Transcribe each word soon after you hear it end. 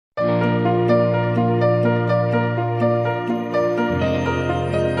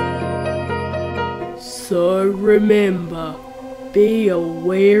So remember, be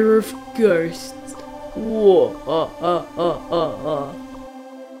aware of ghosts. Whoa,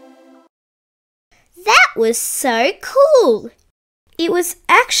 That was so cool. It was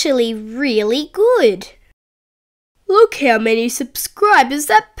actually really good. Look how many subscribers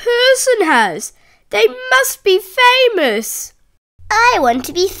that person has. They must be famous. I want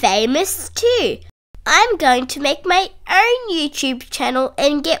to be famous too. I'm going to make my own YouTube channel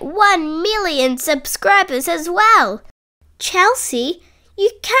and get 1 million subscribers as well. Chelsea, you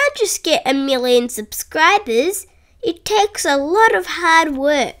can't just get 1 million subscribers. It takes a lot of hard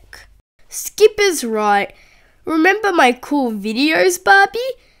work. Skipper's right. Remember my cool videos, Barbie?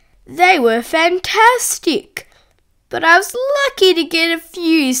 They were fantastic. But I was lucky to get a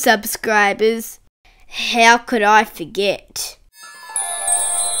few subscribers. How could I forget?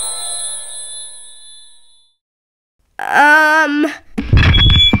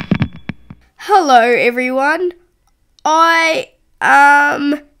 Hello everyone. I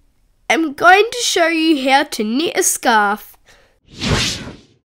am going to show you how to knit a scarf.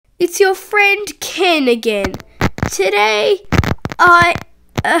 It's your friend Ken again. Today I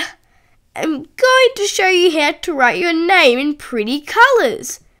am going to show you how to write your name in pretty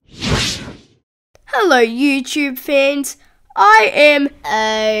colours. Hello YouTube fans. I am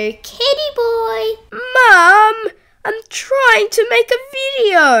Kitty boy. Mum, I'm trying to make a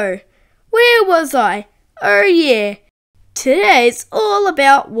video. Where was I? Oh yeah. Today it's all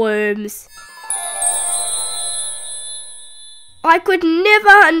about worms. I could never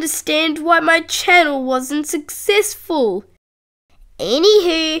understand why my channel wasn't successful.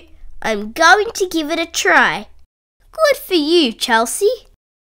 Anywho, I'm going to give it a try. Good for you, Chelsea.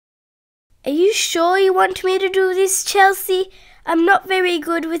 Are you sure you want me to do this, Chelsea? I'm not very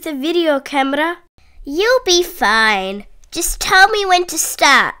good with a video camera. You'll be fine. Just tell me when to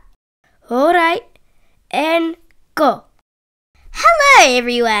start. Alright, and go. Hello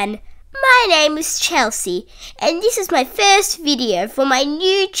everyone. My name is Chelsea and this is my first video for my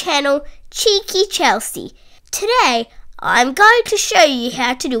new channel, Cheeky Chelsea. Today, I'm going to show you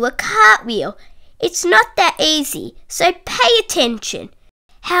how to do a cartwheel. It's not that easy, so pay attention.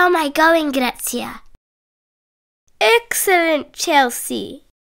 How am I going, Grazia? Excellent, Chelsea.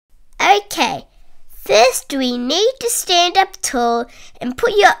 Okay, first we need to stand up tall and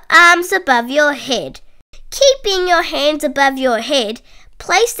put your arms above your head. Keeping your hands above your head,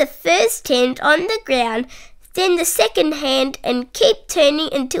 place the first hand on the ground, then the second hand and keep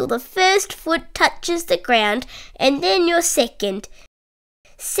turning until the first foot touches the ground and then your second.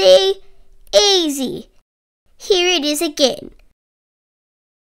 See? Easy. Here it is again.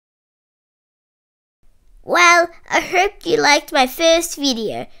 Well, I hope you liked my first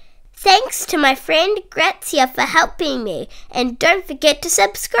video. Thanks to my friend Grazia for helping me, and don't forget to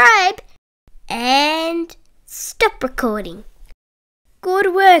subscribe. And stop recording.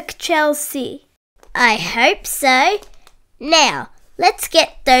 Good work, Chelsea. I hope so. Now, let's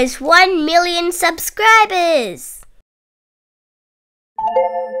get those 1 million subscribers.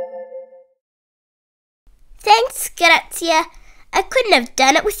 Thanks, Grazia. I couldn't have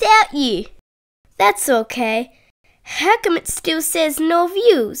done it without you. That's okay. How come it still says no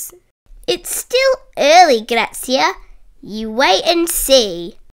views? It's still early, Grazia. You wait and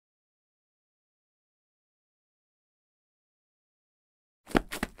see.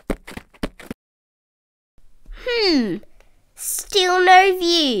 Still no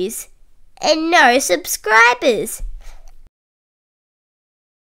views and no subscribers.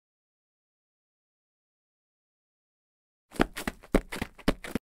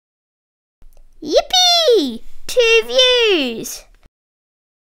 Yippee! 2 views.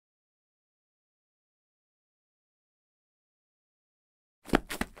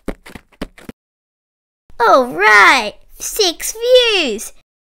 All right, 6 views.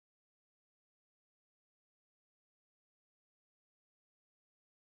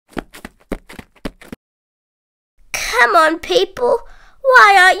 Come on, people.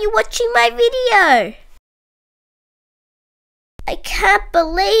 Why aren't you watching my video? I can't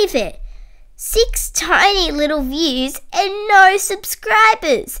believe it. 6 tiny little views and no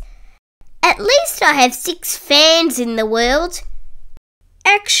subscribers. At least I have 6 fans in the world.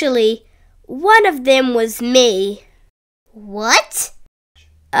 Actually, one of them was me. What?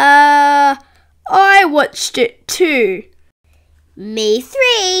 I watched it too. Me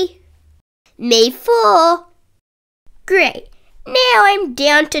 3. Me 4. Great. Now I'm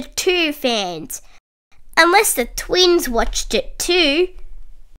down to 2 fans. Unless the twins watched it too.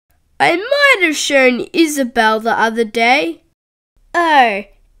 I might have shown Isabel the other day. Oh,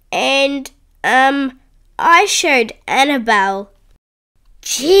 and I showed Annabelle.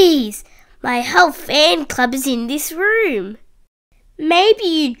 Jeez, My whole fan club is in this room. Maybe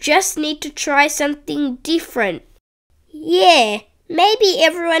you just need to try something different. Yeah, maybe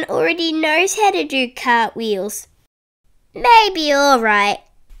everyone already knows how to do cartwheels. Maybe alright.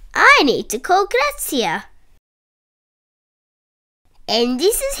 I need to call Grazia. And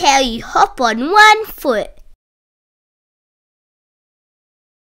this is how you hop on one foot.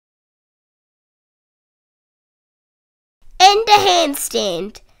 And a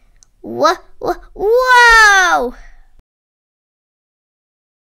handstand. Whoa!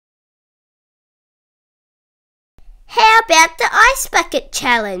 How about the ice bucket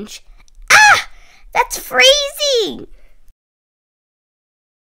challenge? Ah! That's freezing!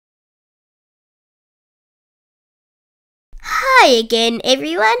 Hi again,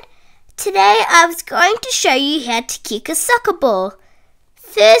 everyone. Today I was going to show you how to kick a soccer ball.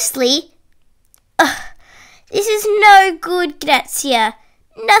 Firstly, this is no good, Grazia.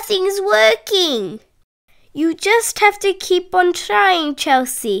 Nothing's working. You just have to keep on trying,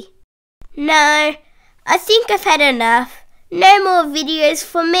 Chelsea. No, I think I've had enough. No more videos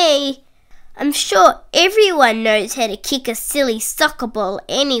for me. I'm sure everyone knows how to kick a silly soccer ball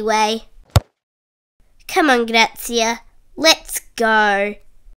anyway. Come on, Grazia. Let's go.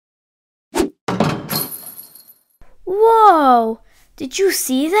 Whoa! Did you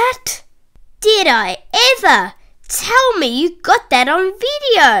see that? Did I ever? Tell me you got that on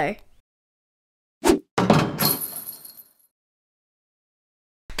video.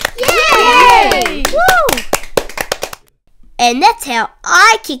 Yay! Woo! And that's how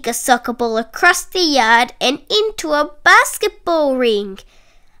I kick a soccer ball across the yard and into a basketball ring.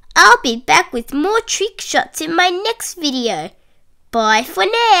 I'll be back with more trick shots in my next video. Bye for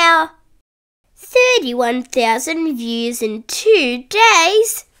now. 31,000 views in 2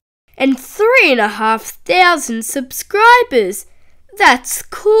 days. And 3,500 subscribers. That's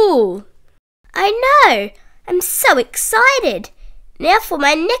cool. I know. I'm so excited. Now for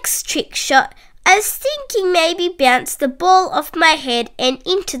my next trick shot. I was thinking maybe bounce the ball off my head and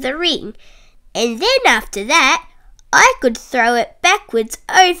into the ring. And then after that, I could throw it backwards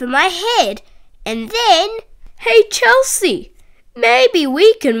over my head. And then... Hey Chelsea, maybe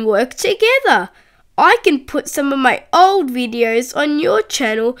we can work together. I can put some of my old videos on your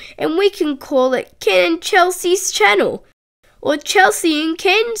channel and we can call it Ken and Chelsea's channel. Or Chelsea and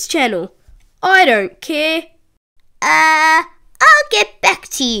Ken's channel. I don't care. I'll get back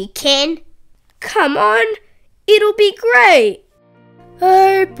to you, Ken. Come on, it'll be great.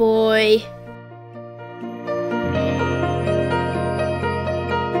 Oh boy.